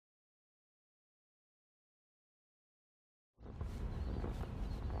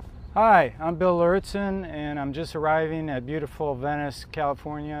Hi, I'm Bill Luritzen, and I'm just arriving at beautiful Venice,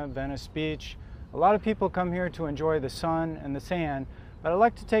 California, Venice Beach. A lot of people come here to enjoy the sun and the sand, but I'd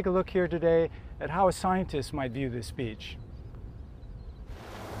like to take a look here today at how a scientist might view this beach.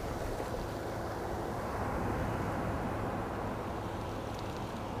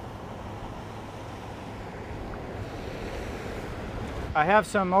 I have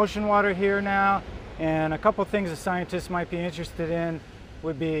some ocean water here now, and a couple things a scientist might be interested in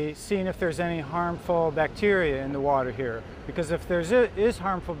would be seeing if there's any harmful bacteria in the water here. Because if there is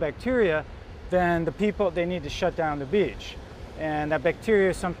harmful bacteria, then they need to shut down the beach. And that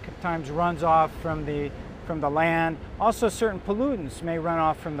bacteria sometimes runs off from the land. Also, certain pollutants may run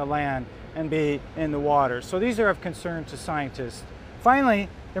off from the land and be in the water. So these are of concern to scientists. Finally,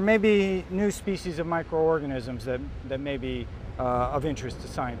 there may be new species of microorganisms that may be of interest to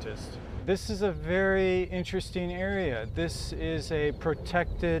scientists. This is a very interesting area. This is a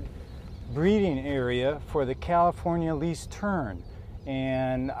protected breeding area for the California least tern.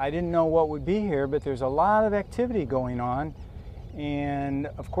 And I didn't know what would be here, but there's a lot of activity going on. And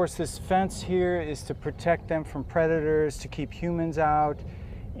of course, this fence here is to protect them from predators, to keep humans out.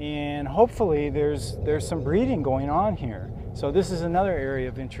 And hopefully there's some breeding going on here. So this is another area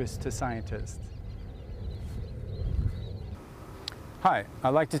of interest to scientists. Hi,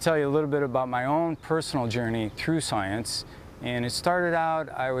 I'd like to tell you a little bit about my own personal journey through science. And it started out,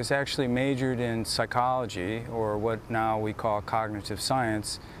 I was actually majored in psychology, or what now we call cognitive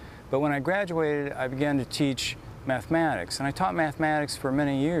science. But when I graduated, I began to teach mathematics. And I taught mathematics for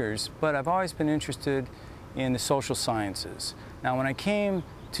many years, but I've always been interested in the social sciences. Now, when I came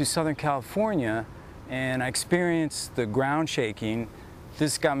to Southern California and I experienced the ground shaking,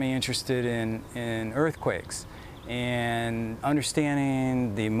 this got me interested in earthquakes and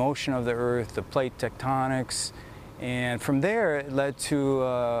understanding the motion of the earth, the plate tectonics. And from there, it led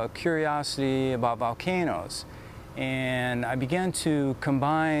to curiosity about volcanoes. And I began to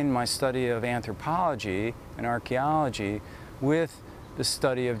combine my study of anthropology and archaeology with the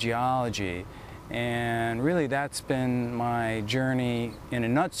study of geology. And really, that's been my journey in a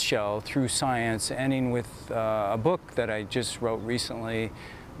nutshell through science, ending with a book that I just wrote recently,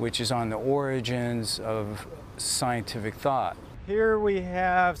 which is on the origins of scientific thought. Here we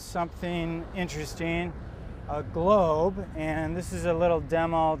have something interesting, a globe, and this is a little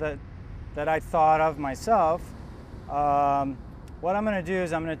demo that I thought of myself. What I'm going to do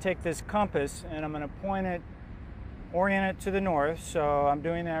is I'm going to take this compass and I'm going to orient it to the north. So I'm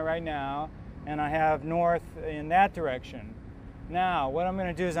doing that right now, and I have north in that direction. Now what I'm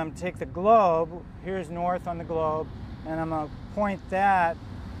going to do is I'm going to take the globe, here's north on the globe, and I'm going to point that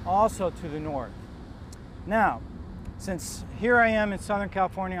also to the north. Now, since here I am in Southern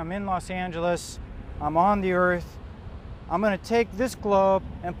California, I'm in Los Angeles, I'm on the earth, I'm going to take this globe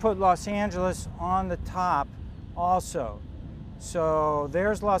and put Los Angeles on the top also. So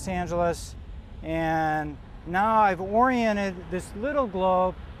there's Los Angeles, and now I've oriented this little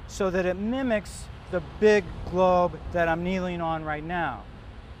globe so that it mimics the big globe that I'm kneeling on right now.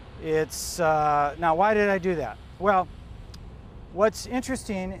 Now why did I do that? Well, what's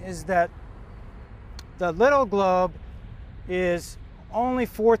interesting is that the little globe is only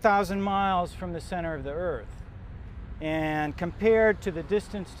 4,000 miles from the center of the Earth. And compared to the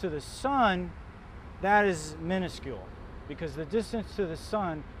distance to the sun, that is minuscule, because the distance to the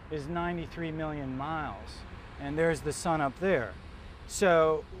sun is 93 million miles. And there's the sun up there.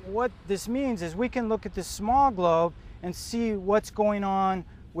 So what this means is we can look at this small globe and see what's going on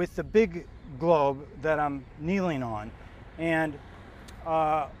with the big globe that I'm kneeling on. And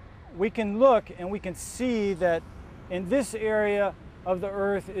we can look and we can see that in this area of the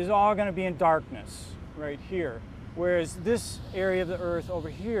Earth is all going to be in darkness right here, whereas this area of the Earth over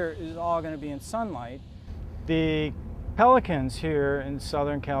here is all going to be in sunlight. The pelicans here in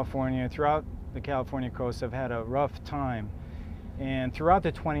Southern California, throughout the California coast, have had a rough time, and throughout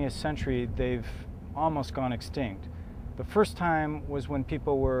the 20th century they've almost gone extinct. The first time was when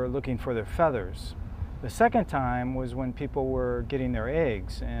people were looking for their feathers. The second time was when people were getting their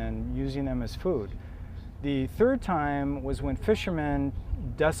eggs and using them as food. The third time was when fishermen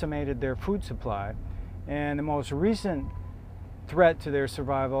decimated their food supply. And the most recent threat to their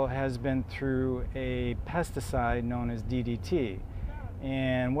survival has been through a pesticide known as DDT.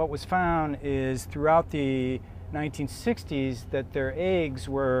 And what was found is throughout the 1960s that their eggs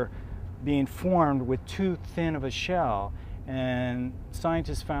were being formed with too thin of a shell. And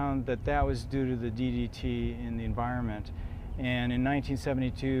scientists found that that was due to the DDT in the environment. And in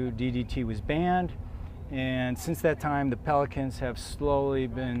 1972, DDT was banned. And since that time, the pelicans have slowly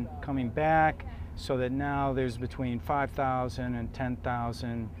been coming back. so that now there's between 5,000 and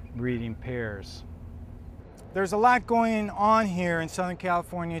 10,000 breeding pairs. There's a lot going on here in Southern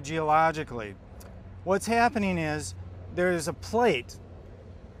California geologically. What's happening is there's a plate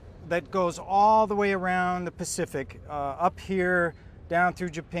that goes all the way around the Pacific, up here, down through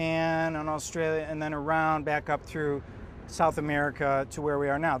Japan and Australia, and then around back up through South America to where we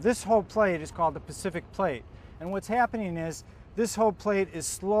are now. This whole plate is called the Pacific Plate. And what's happening is this whole plate is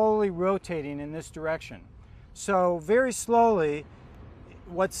slowly rotating in this direction. So very slowly,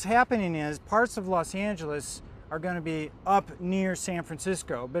 what's happening is parts of Los Angeles are going to be up near San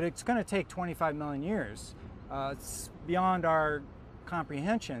Francisco, but it's going to take 25 million years. It's beyond our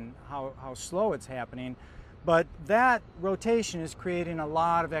comprehension how slow it's happening, but that rotation is creating a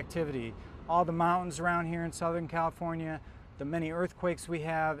lot of activity. All the mountains around here in Southern California, the many earthquakes we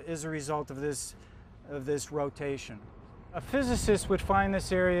have is a result of this rotation. A physicist would find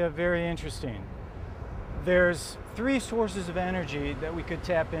this area very interesting. There's 3 sources of energy that we could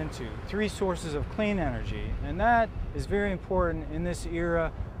tap into, 3 sources of clean energy, and that is very important in this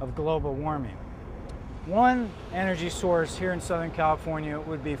era of global warming. One energy source here in Southern California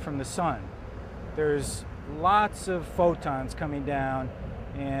would be from the sun. There's lots of photons coming down,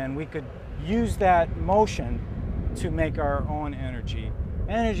 and we could use that motion to make our own energy.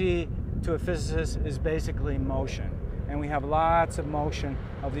 Energy, to a physicist, is basically motion, and we have lots of motion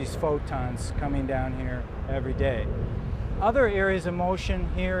of these photons coming down here every day. Other areas of motion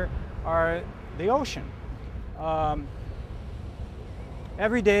here are the ocean.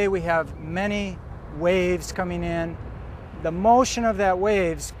 Every day we have many waves coming in. The motion of that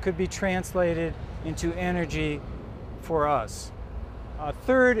waves could be translated into energy for us. A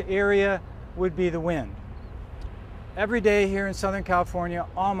third area would be the wind. Every day here in Southern California,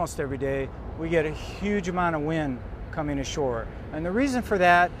 almost every day, we get a huge amount of wind coming ashore. And the reason for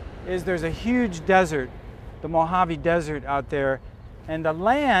that is there's a huge desert, the Mojave Desert out there, and the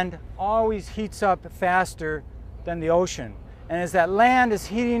land always heats up faster than the ocean. And as that land is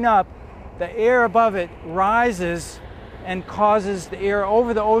heating up, the air above it rises and causes the air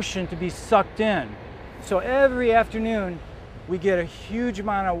over the ocean to be sucked in. So every afternoon we get a huge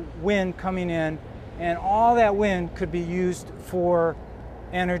amount of wind coming in, and all that wind could be used for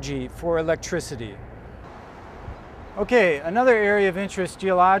energy, for electricity. Okay, another area of interest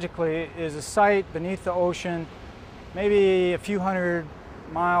geologically is a site beneath the ocean, maybe a few hundred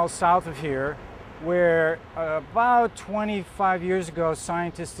miles south of here, where about 25 years ago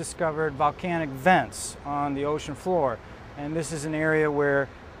scientists discovered volcanic vents on the ocean floor. And this is an area where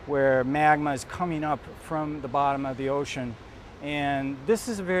magma is coming up from the bottom of the ocean. And this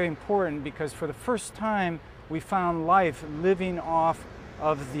is very important because for the first time we found life living off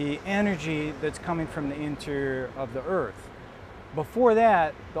of the energy that's coming from the interior of the Earth. Before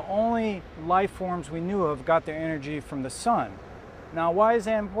that, the only life forms we knew of got their energy from the sun. Now, why is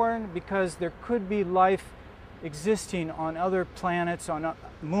that important? Because there could be life existing on other planets, on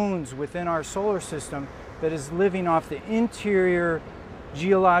moons within our solar system that is living off the interior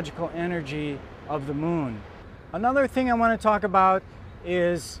geological energy of the moon. Another thing I want to talk about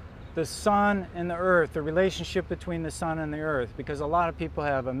is the sun and the earth, the relationship between the sun and the earth, because a lot of people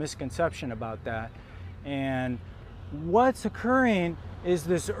have a misconception about that. And what's occurring is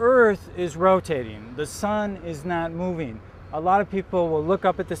this earth is rotating, the sun is not moving. A lot of people will look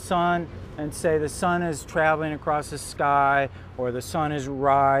up at the sun and say the sun is traveling across the sky, or the sun is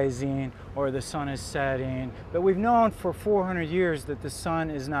rising, or the sun is setting. But we've known for 400 years that the sun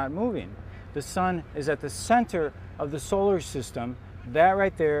is not moving. The sun is at the center of the solar system. That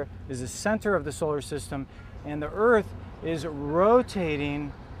right there is the center of the solar system, and the earth is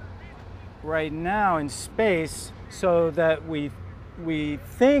rotating right now in space so that we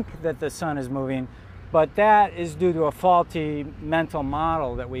think that the sun is moving, but that is due to a faulty mental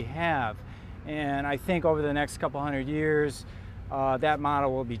model that we have. And I think over the next couple hundred years, that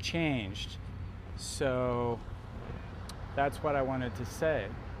model will be changed. So that's what I wanted to say.